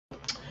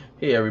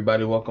Hey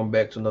everybody, welcome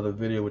back to another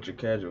video with your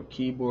casual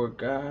keyboard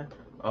guy.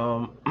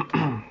 Um,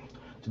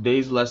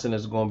 Today's lesson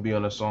is going to be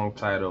on a song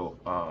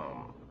titled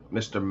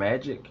Mr.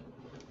 Magic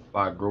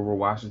by Grover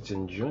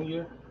Washington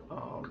Jr.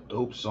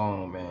 Dope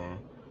song, man.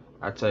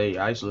 I tell you,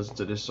 I used to listen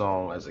to this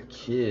song as a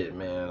kid,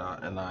 man,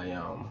 and I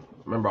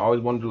remember I always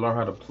wanted to learn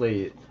how to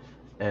play it,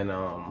 and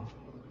um,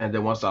 and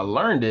then once I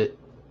learned it,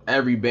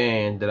 every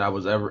band that I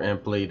was ever in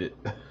played it,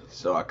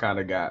 so I kind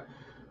of got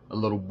a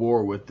little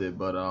bored with it,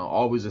 but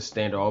always a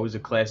standard, always a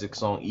classic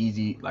song,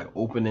 easy like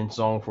opening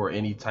song for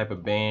any type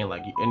of band,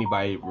 like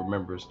anybody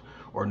remembers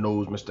or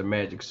knows Mr.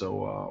 Magic.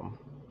 So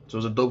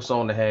it's a dope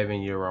song to have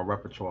in your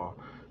repertoire.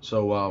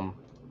 So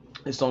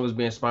this song is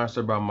being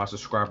sponsored by my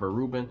subscriber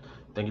Ruben.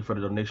 Thank you for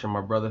the donation,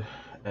 my brother.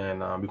 And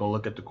we're gonna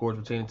look at the chords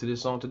pertaining to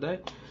this song today.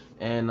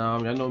 And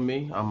y'all know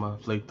me, I'm gonna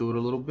play through it a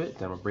little bit,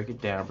 then I'm gonna break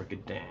it down, break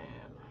it down.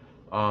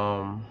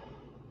 Um,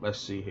 let's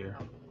see here.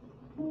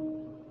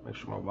 Make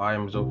sure my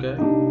volume is okay.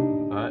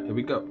 All right, here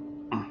we go.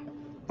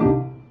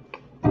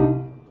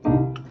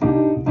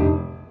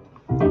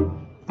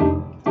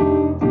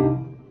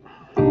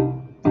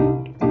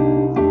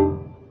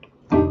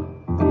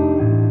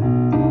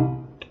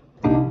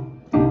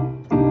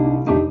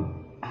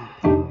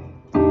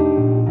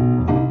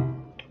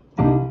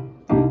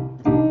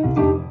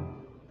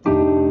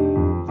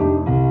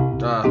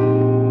 Uh,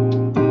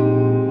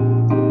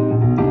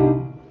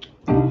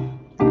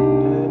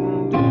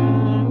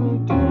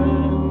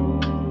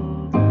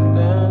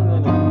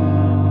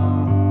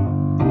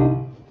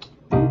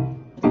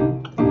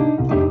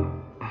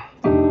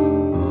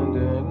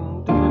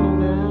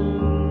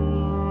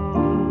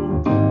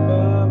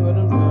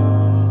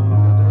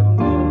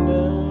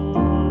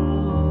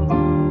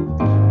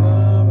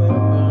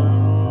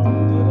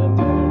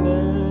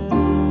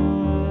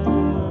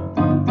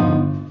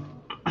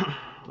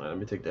 Let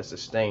me take that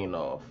sustain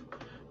off.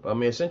 But I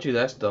mean, essentially,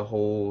 that's the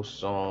whole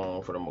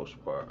song for the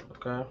most part.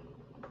 Okay.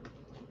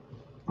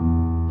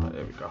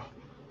 There we go.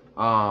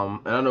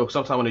 And I know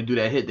sometimes when they do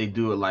that hit, they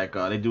do like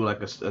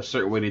a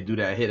certain way they do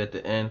that hit at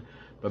the end.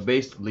 But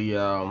basically,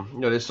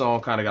 this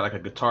song kind of got like a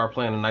guitar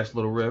playing a nice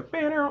little riff,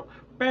 like a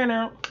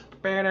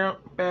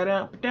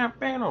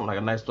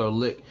nice little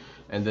lick,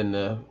 and then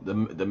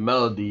the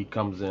melody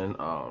comes in.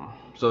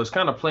 So it's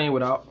kind of playing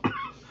without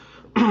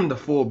the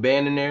full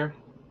band in there.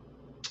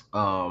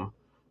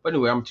 But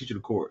anyway, I'm gonna teach you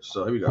the chords.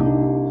 So here we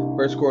go.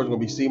 First chord is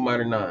gonna be C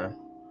minor 9.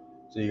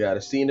 So you got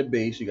a C in the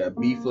bass, you got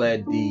B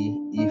flat D,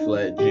 E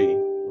flat G.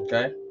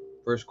 Okay?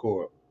 First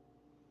chord.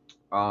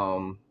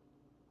 Um,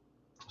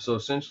 so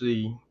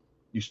essentially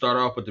you start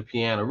off with the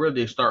piano. Really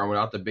they're starting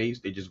without the bass,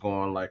 they just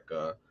going like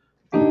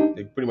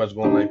they pretty much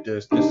going like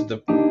this. This is the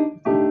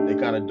they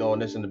kind of doing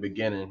this in the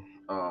beginning,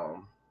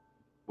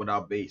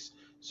 without bass.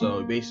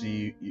 So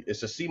basically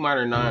it's a C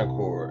minor 9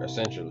 chord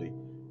essentially,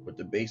 with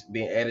the bass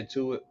being added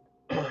to it.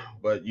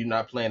 But you're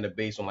not playing the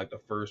bass on like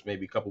the first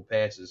maybe couple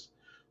passes,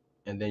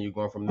 and then you're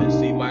going from this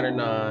C minor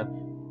 9,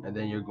 and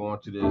then you're going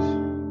to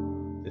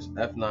this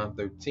F9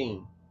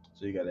 13.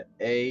 So you got an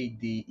A,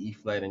 D, E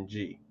flat, and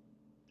G.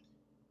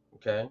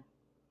 Okay,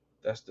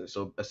 that's the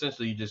so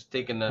essentially you're just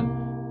taking the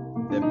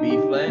B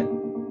flat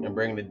and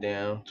bringing it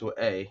down to an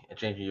A and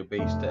changing your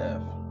bass to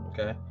F.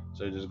 Okay,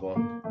 so you're just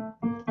going,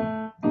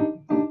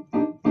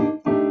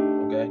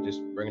 okay,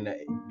 just bringing that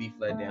B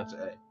flat down to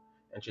A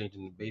and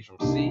changing the bass from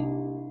C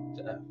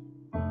to F.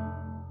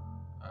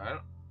 All right.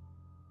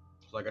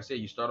 So like I said,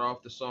 you start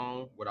off the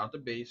song without the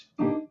bass,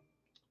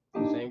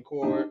 same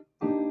chord.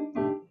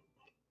 Then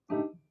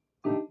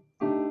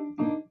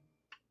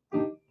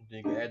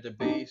you can add the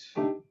bass.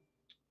 So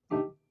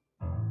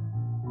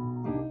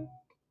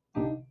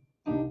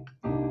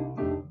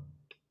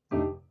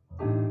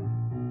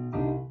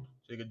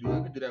you can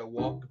do that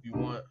walk if you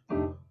want.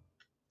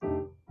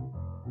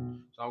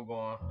 So I'm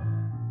going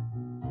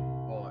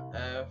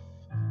F,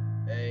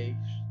 A,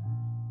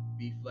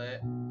 B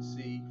flat,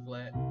 C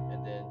flat,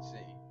 and then C.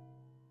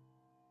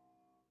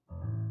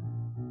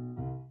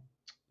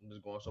 I'm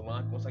just going. So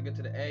once I get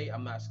to the A,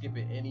 I'm not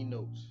skipping any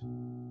notes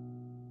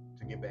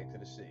to get back to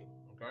the C.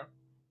 Okay,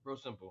 real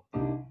simple.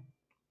 Do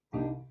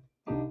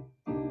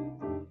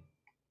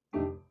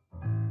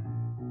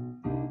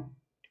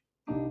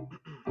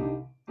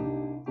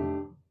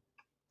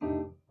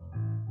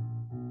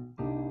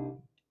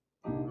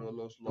a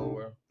little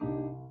slower.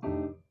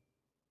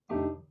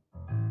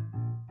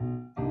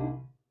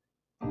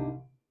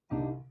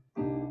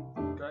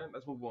 Okay,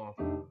 let's move on.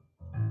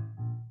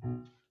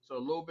 So a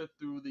little bit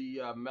through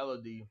the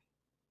melody,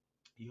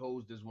 he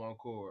holds this one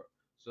chord.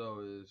 So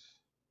it's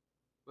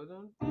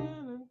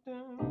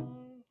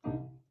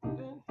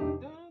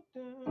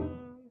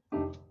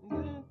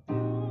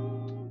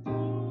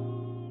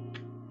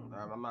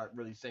I'm not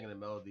really singing the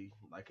melody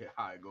like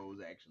how it goes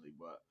actually,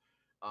 but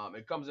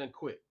it comes in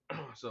quick.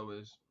 So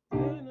it's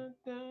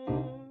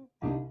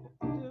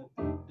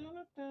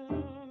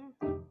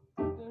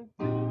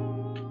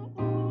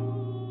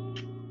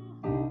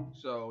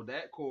so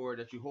that chord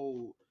that you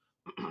hold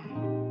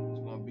is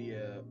gonna be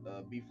a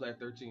B flat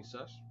 13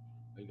 sus.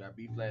 You got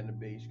B flat in the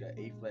bass, you got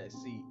A flat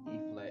C, E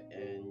flat,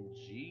 and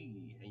G.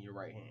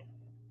 right hand.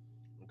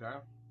 Okay.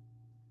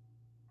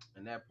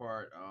 And that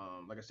part,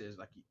 like I said, is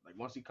like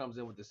once he comes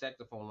in with the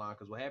saxophone line,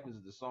 because what happens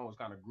is the song was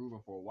kind of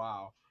grooving for a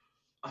while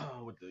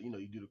with the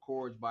you do the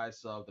chords by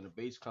itself, then the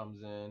bass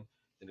comes in,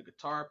 then the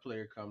guitar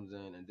player comes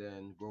in, and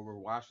then Grover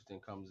Washington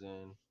comes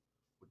in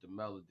with the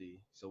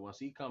melody. So once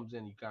he comes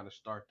in, you kind of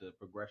start the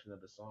progression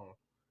of the song.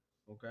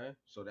 Okay,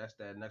 so that's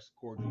that next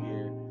chord you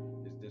hear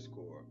is this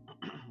chord.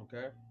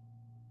 Okay,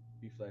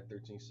 B flat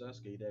 13 sus,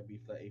 get that B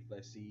flat, A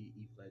flat C,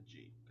 E flat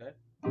G. Okay,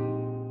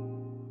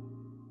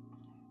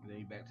 and then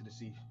you back to the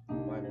C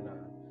minor 9.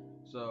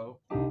 So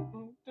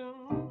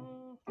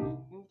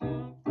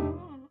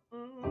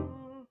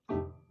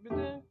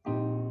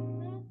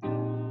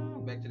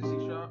back to the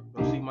C sharp,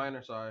 or C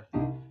minor, sorry.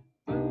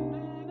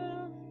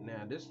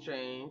 Now this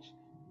change.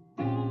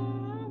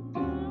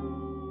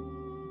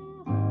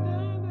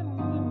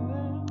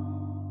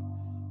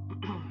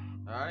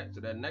 Alright, so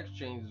that next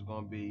change is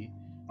going to be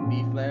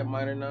B flat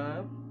minor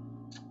 9.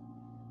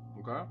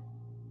 Okay?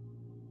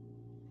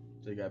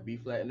 So you got B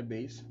flat in the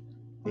bass,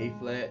 A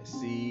flat,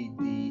 C,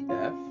 D,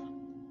 F.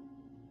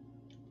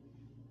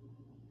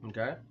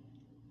 Okay?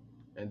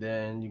 And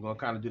then you're going to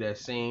kind of do that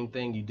same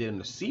thing you did in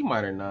the C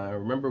minor 9.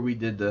 Remember we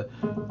did the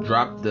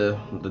drop the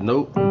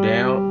note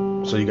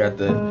down. So you got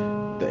the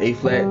A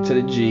flat to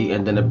the G,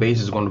 and then the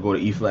bass is going to go to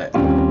E flat.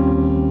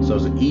 So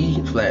it's an E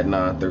flat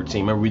 9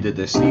 13. Remember we did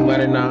the C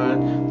minor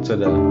 9 to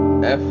the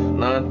F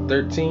 9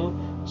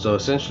 13. So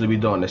essentially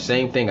we're doing the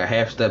same thing a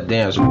half step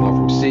down. So we're going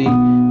from C,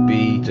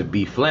 B to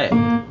B flat.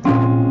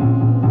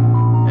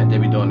 And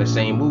then we're doing the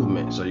same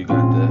movement. So you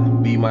got the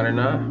B minor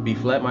 9, B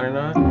flat minor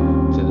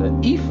 9 to the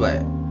E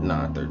flat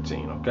 9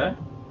 13. Okay?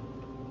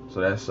 So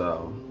that's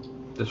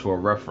just for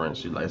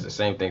reference. You like it's the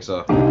same thing.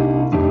 So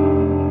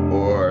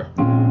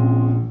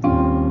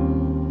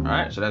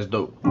alright, so that's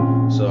dope.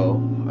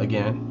 So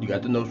again, you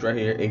got the notes right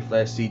here: A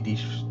flat, C, D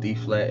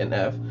flat, and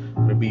F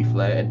for the B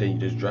flat, and then you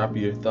just drop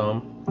your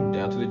thumb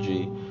down to the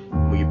G,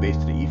 and move your bass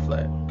to the E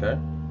flat, okay,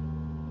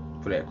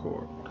 for that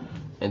chord.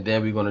 And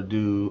then we're gonna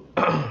do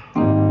A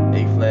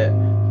flat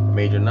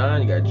major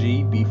 9. You got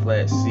G, B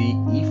flat, C,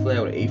 E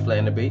flat with an A flat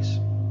in the bass,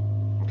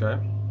 okay.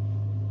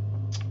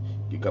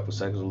 Give a couple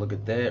seconds to look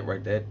at that.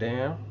 Write that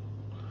down.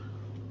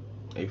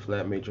 A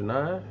flat major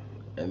 9,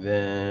 and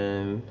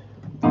then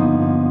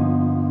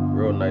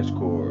real nice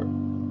chord.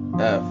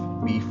 F,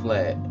 B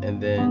flat,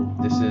 and then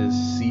this is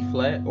C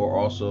flat, or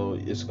also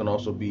it's gonna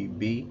also be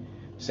B,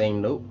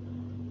 same note.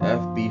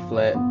 F, B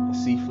flat,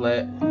 C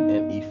flat,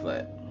 and E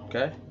flat.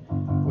 Okay,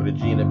 with a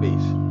G in the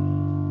bass.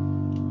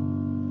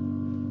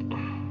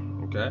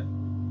 Okay,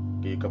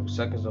 give you a couple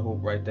seconds to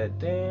write that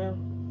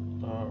down.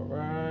 All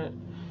right,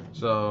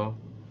 so.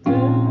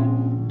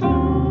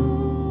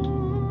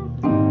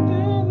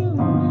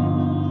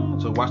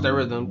 So watch that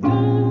rhythm.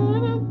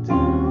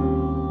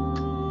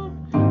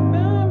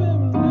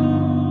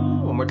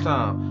 One more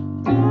time.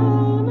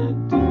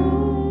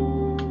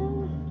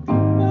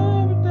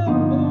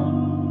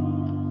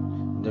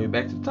 Then we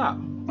back to the top.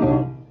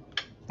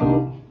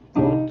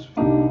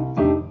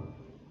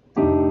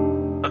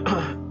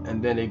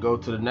 And then they go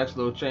to the next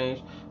little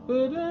change.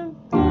 So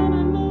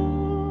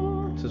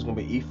it's gonna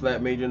be E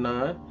flat major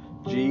 9,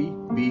 G,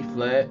 B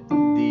flat,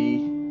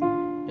 D,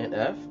 and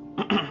F.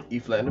 E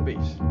flat in the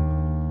bass.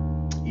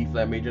 E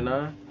flat major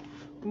 9.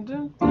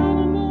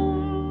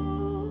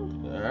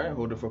 Alright,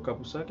 hold it for a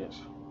couple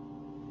seconds.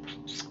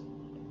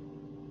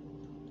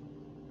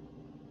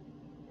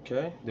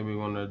 Okay, then we're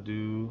gonna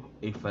do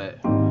A flat,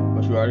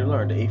 which we already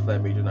learned, the A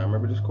flat major 9.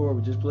 Remember this chord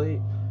we just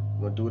played?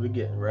 We're gonna do it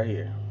again right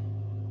here.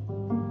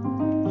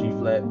 G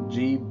flat,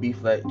 G, B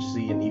flat,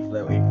 C, and E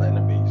flat with A flat in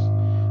the bass.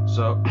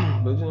 So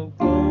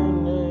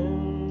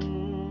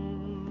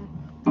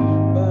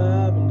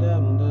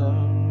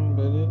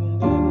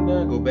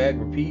go back,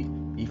 repeat.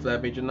 E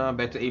flat major 9,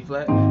 back to A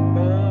flat.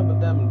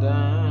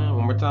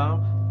 One more time.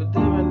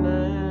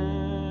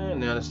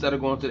 Now instead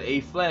of going to the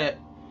A flat,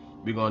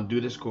 we're gonna do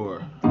this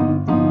chord,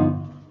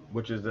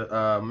 which is the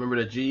remember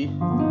the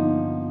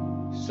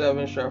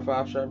G7 sharp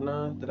 5 sharp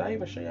 9. Did I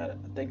even show you that?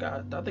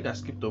 I think I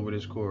skipped over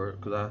this chord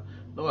because I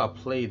know I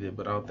played it,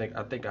 but I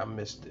think I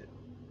missed it.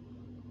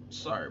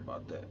 Sorry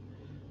about that.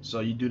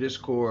 So you do this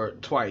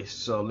chord twice.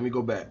 So let me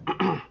go back.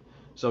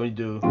 So we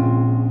do.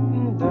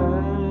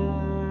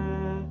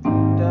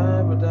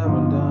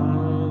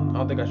 I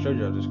don't think I showed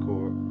you this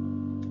chord.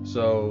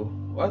 So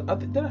I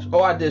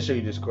did show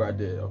you this chord. I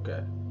did.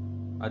 Okay.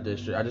 I did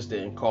show. I just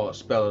didn't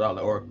spell it out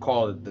or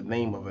call it the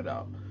name of it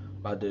out.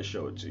 But I did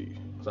show it to you.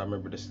 So I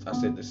remember this. I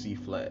said the C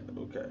flat.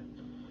 Okay.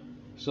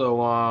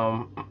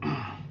 So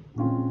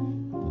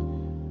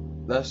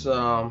that's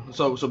so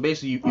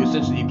basically you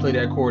essentially play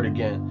that chord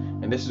again,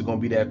 and this is gonna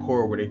be that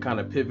chord where they kind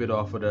of pivot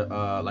off of the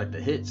like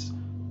the hits.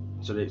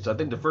 So I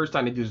think the first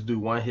time they do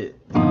one hit,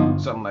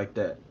 something like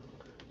that.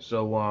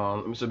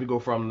 So so we go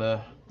from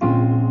the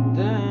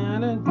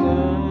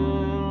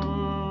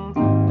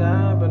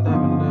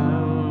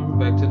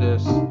back to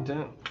this.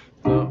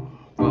 Here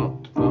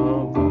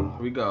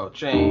we go.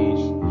 Change.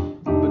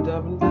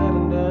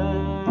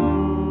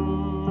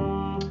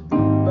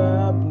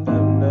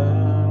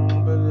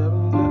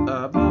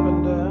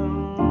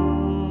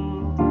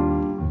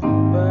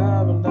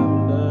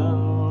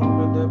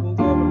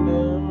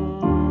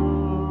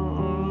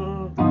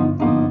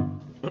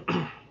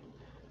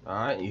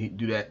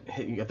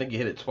 I think you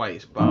hit it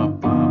twice. Bum,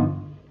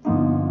 bum.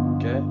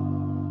 Okay.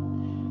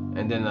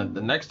 And then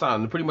the next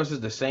time, pretty much is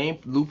the same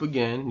loop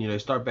again. You know, you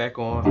start back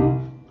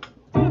on.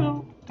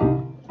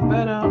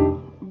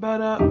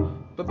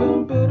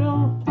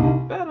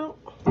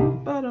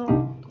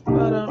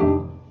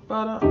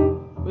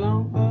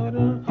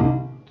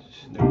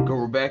 Then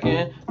go back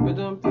in.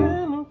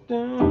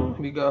 Here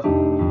we go.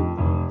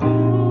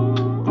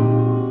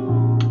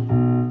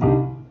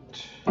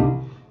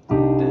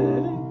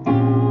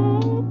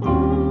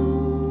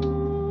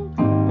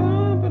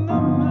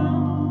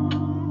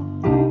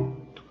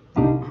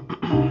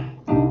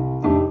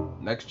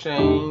 Next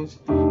change.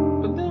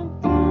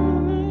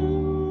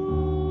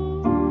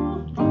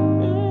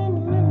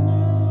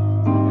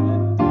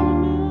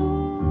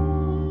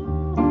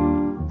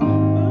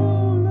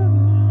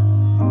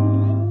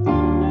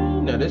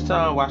 Now this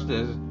time, watch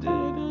this.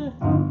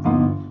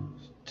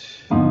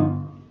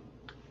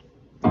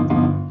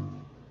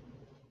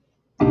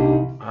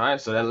 Alright,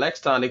 so then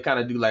next time they kind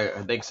of do like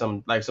I think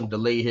some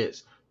delay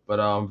hits,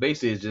 but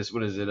basically it's just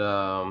what is it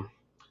and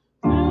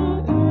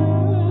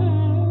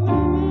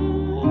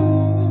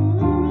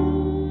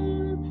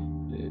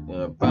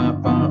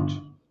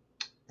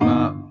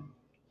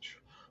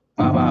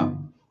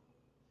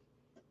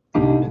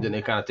then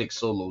they kind of take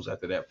solos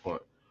after that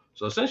point.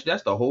 So essentially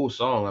that's the whole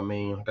song. I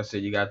mean, like I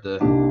said, you got the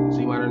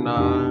C minor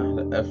 9,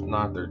 the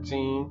F9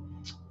 13,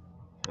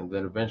 and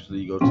then eventually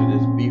you go to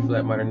this B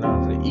flat minor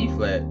 9 to the E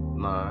flat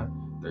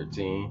 9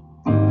 13,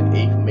 the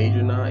A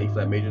major 9, A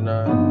flat major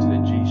 9 to the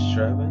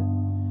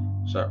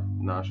G7, sharp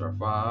 9 sharp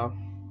 5.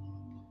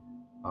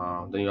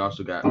 Then you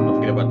also got, don't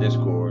forget about this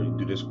chord. You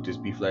do this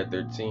B flat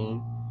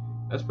 13.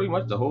 That's pretty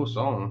much the whole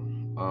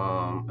song.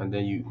 And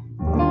then you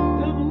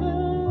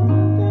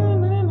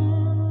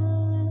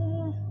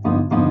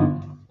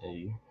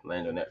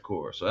land on that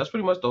chord. So that's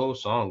pretty much the whole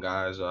song,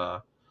 guys.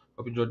 Hope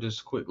you enjoyed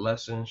this quick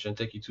lesson. Shouldn't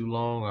take you too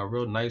long.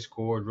 Real nice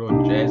chords, real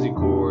jazzy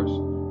chords.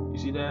 You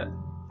see that?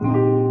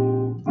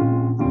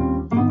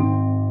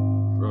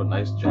 Real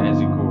nice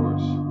jazzy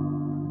chords.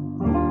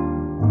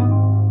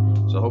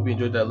 So I hope you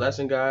enjoyed that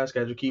lesson, guys.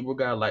 Casual Keyboard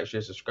Guy, like,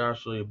 share, subscribe,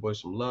 show your boy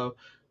some love.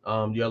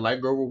 You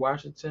like Grover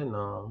Washington?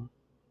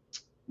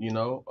 You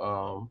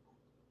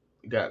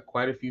got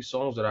quite a few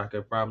songs that I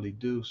could probably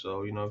do.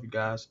 So, if you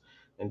guys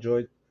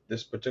enjoyed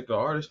this particular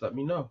artist, let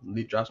me know.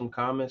 Drop some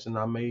comments and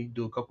I may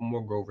do a couple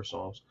more Grover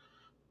songs.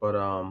 But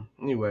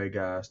anyway,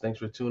 guys, thanks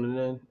for tuning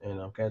in. And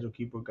I'm Casual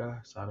Keyboard Guy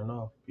signing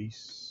off.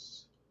 Peace.